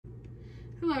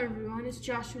Hello everyone, it's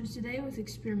Joshua today with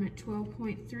experiment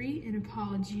 12.3 in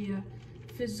Apologia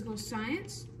Physical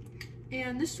Science.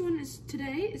 And this one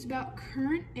today is about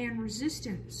current and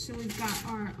resistance. So we've got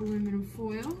our aluminum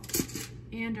foil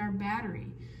and our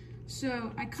battery.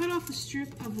 So I cut off a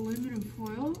strip of aluminum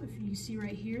foil, if you see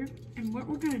right here, and what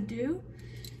we're going to do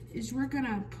is we're going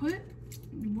to put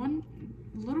one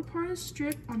little part of the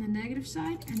strip on the negative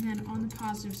side and then on the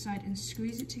positive side and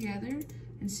squeeze it together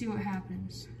and see what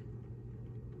happens.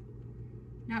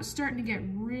 Now it's starting to get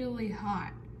really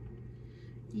hot.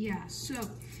 Yeah, so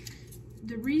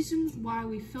the reason why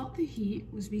we felt the heat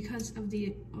was because of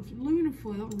the aluminum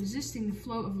foil resisting the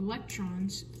flow of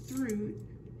electrons through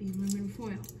the aluminum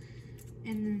foil.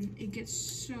 And then it gets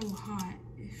so hot,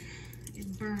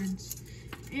 it burns.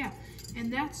 Yeah,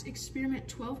 and that's experiment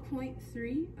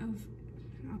 12.3 of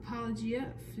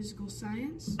Apologia Physical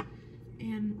Science.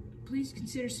 And please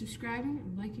consider subscribing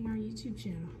and liking our YouTube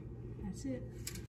channel. That's it.